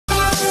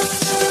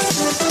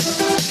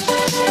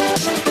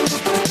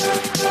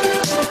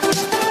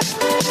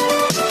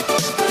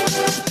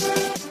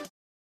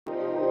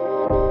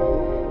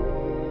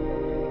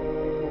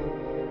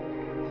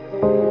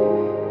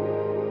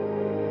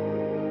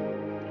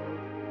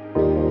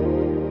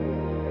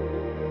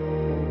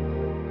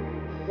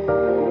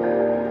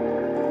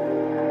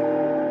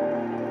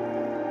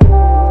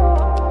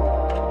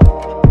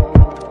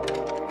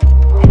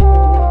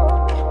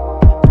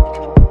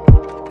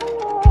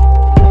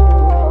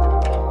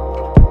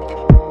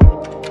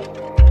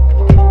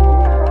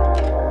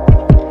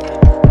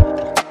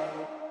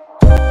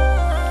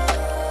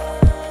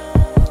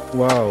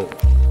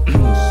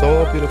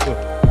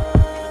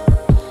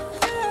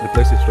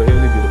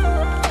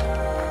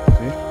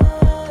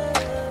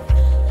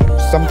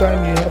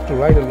sometimes you have to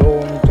ride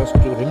alone just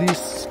to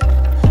release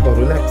or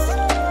relax.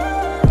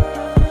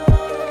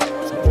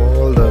 So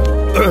all the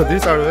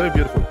these are very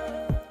beautiful.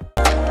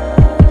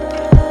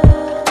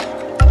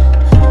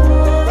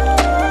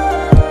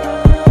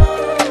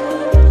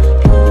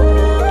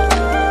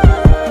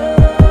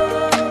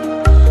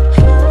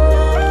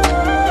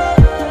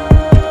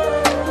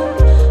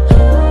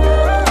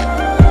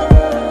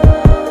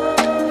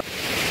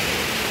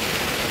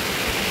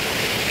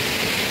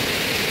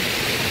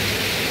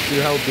 See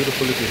how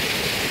beautiful it is.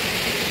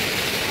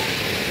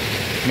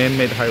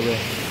 Man-made highway.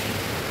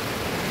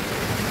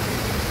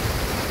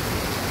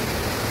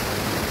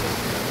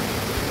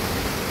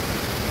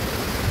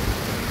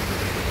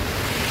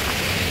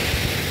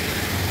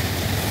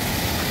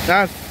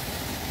 Yes.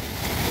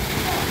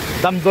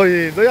 Dam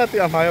rồi ati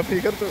amaya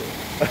phi kar tu.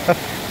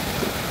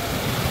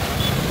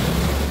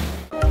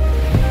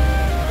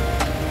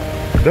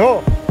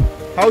 Do,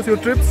 how's your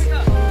trips?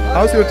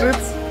 How's your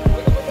trips?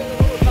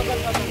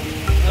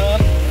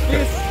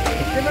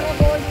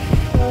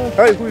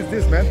 Hey, who is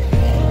this man?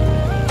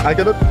 I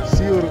cannot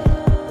see your.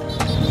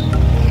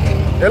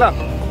 Ella,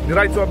 you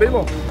ride to a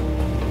bemo?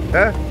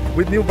 Eh?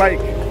 With new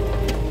bike.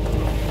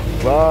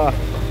 Wah,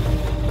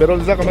 pero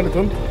liza kaman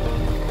itun?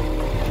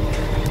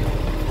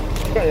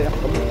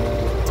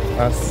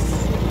 As.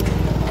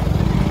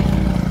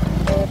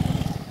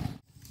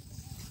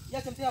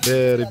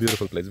 Very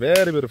beautiful place.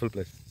 Very beautiful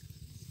place.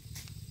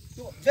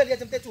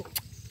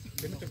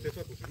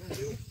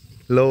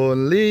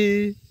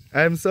 Lonely.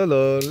 I'm so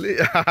lonely.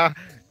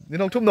 Đi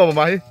không trúng đâu mà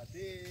mày.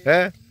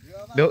 Eh?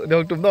 Đi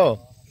không trúng đâu.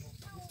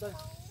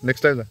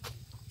 Next time.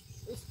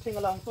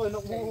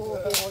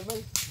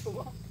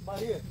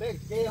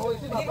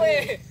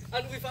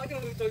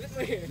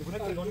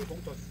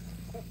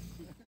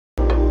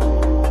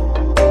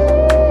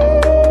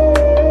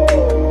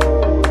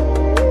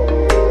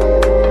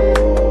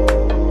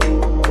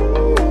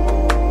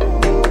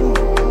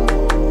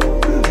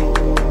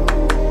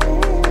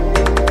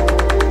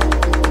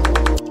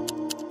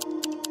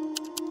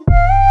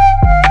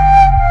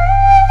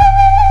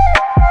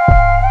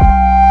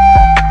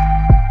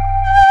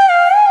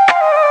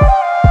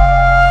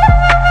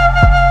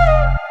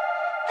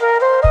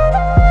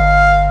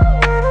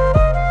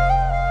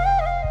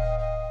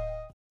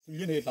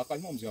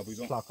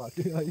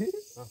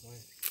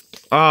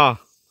 À,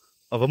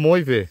 ở vào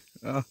môi về.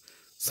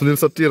 Sunil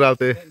Satti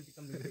ralte.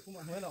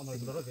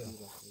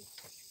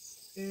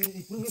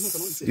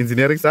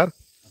 Engineering sir.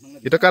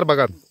 Ita kar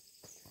bagan.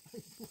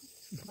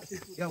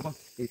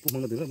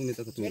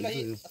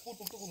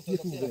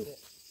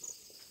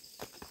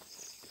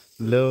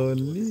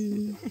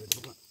 Lonely.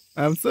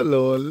 I'm so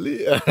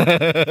lonely.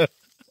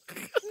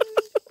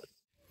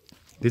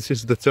 This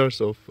is the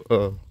church of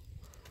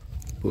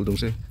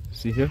Puldungse.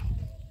 See here?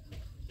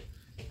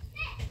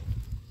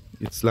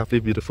 It's lovely,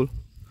 beautiful,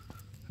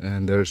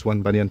 and there's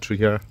one banyan tree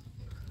here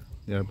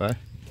nearby.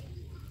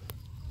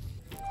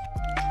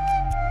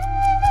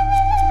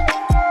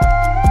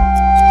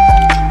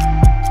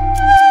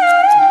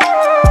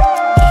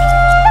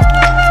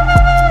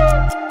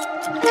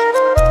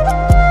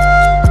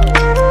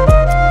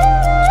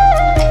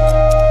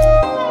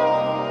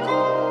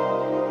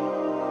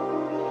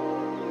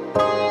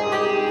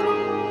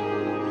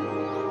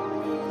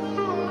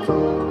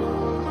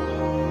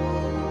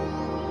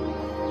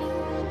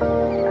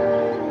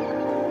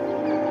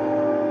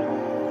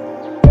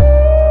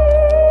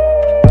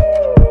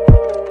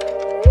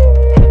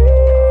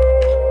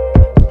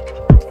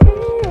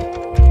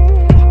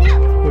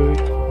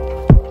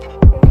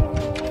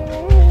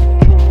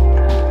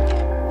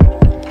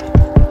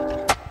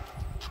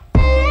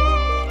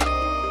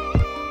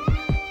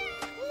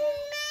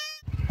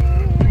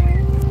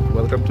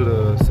 Welcome to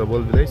the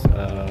Sabol village.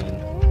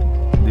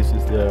 This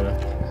is the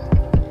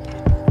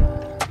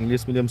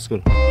English medium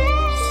school.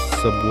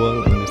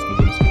 Sabol English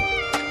medium school.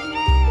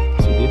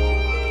 See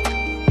this?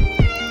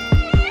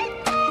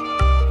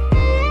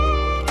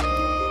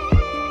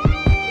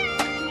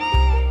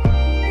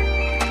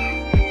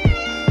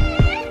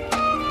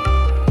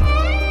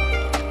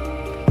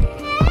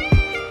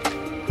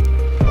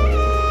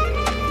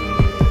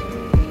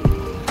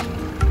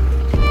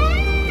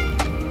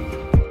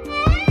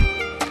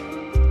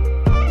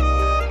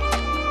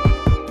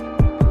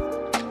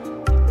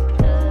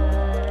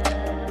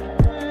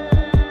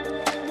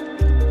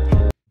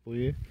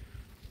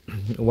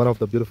 One of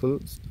the beautiful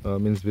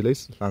means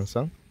village,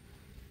 Langsang.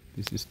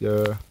 This is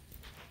their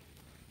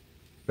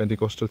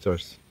Pentecostal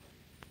church,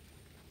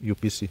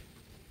 UPC.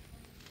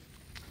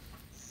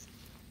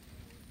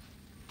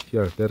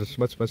 Here there is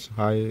much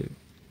high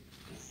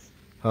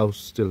house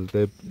still.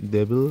 They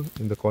build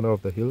in the corner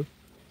of the hill.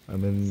 I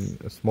mean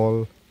a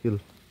small hill.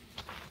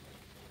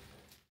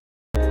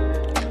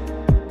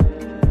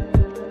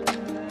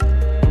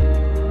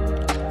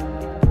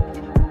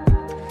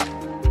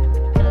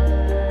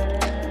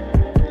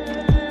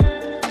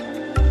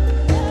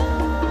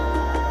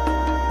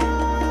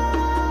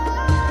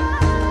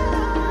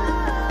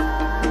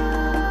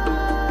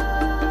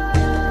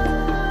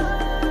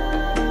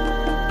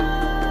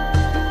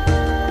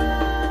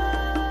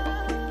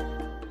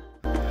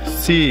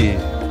 see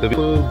the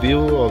beautiful view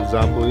of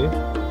Jampui.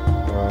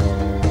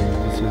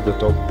 This is the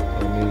top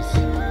and is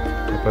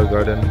upper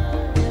garden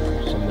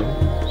somewhere.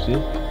 See,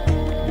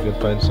 you can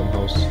find some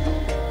house.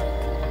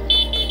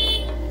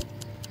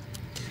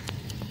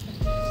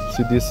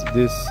 See this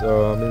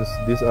means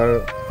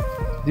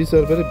these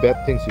are very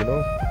bad things, you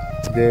know.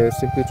 They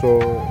simply throw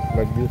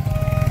like this,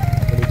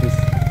 and it is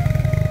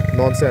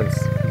nonsense.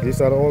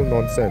 These are all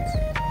nonsense.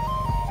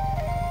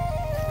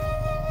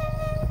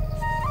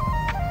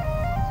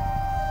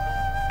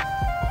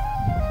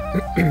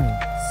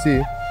 See,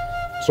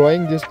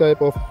 throwing this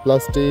type of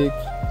plastic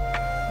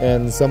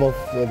and some of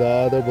the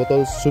other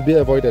bottles should be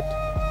avoided,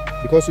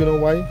 because you know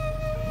why?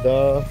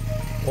 The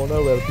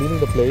owner were cleaning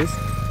the place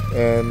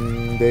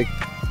and they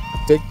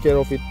take care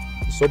of it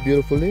so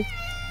beautifully,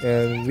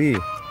 and we,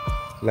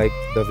 like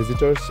the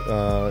visitors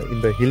in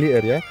the hilly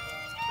area,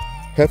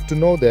 have to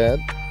know that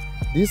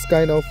this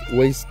kind of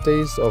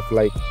wastage of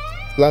like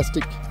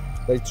plastic,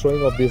 like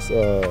throwing of these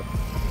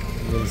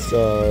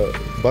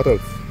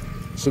bottles,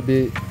 should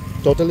be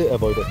totally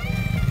avoided.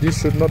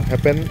 This should not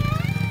happen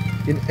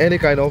in any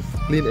kind of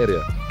clean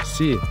area.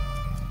 See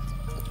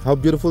how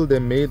beautiful they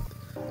made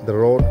the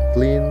road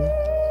clean,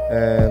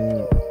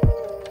 and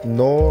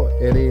no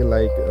any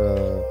like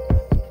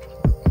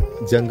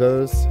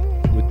jungles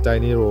with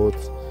tiny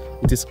roads.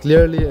 It is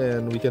clearly,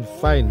 and we can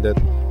find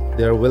that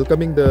they are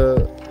welcoming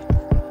the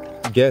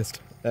guests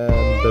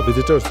and the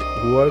visitors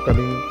who are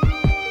coming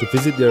to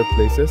visit their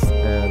places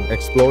and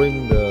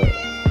exploring the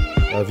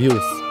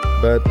views.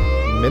 But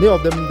many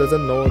of them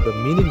doesn't know the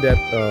meaning that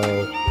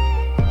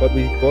what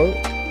we call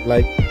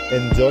like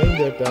enjoying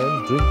their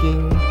time,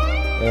 drinking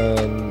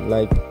and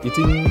like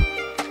eating,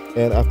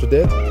 and after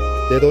that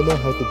they don't know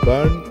how to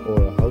burn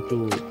or how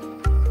to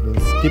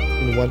skip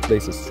in one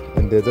places,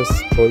 and they just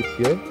throw it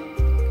here,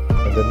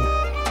 and then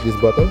this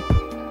bottle,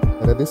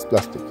 and then this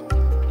plastic.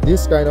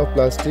 This kind of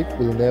plastic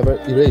will never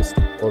erase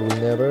or will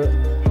never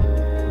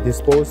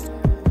dispose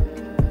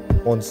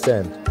on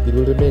sand. It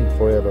will remain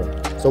forever.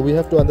 So we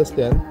have to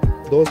understand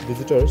those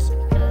visitors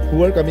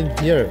who are coming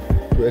here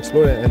to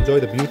explore and enjoy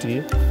the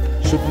beauty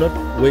should not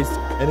waste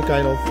any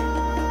kind of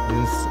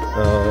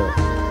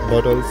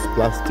bottles,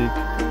 plastic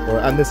or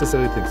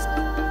unnecessary things.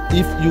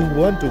 If you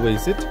want to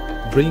waste it,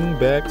 bring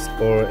bags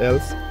or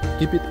else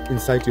keep it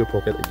inside your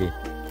pocket again.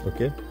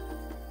 Okay.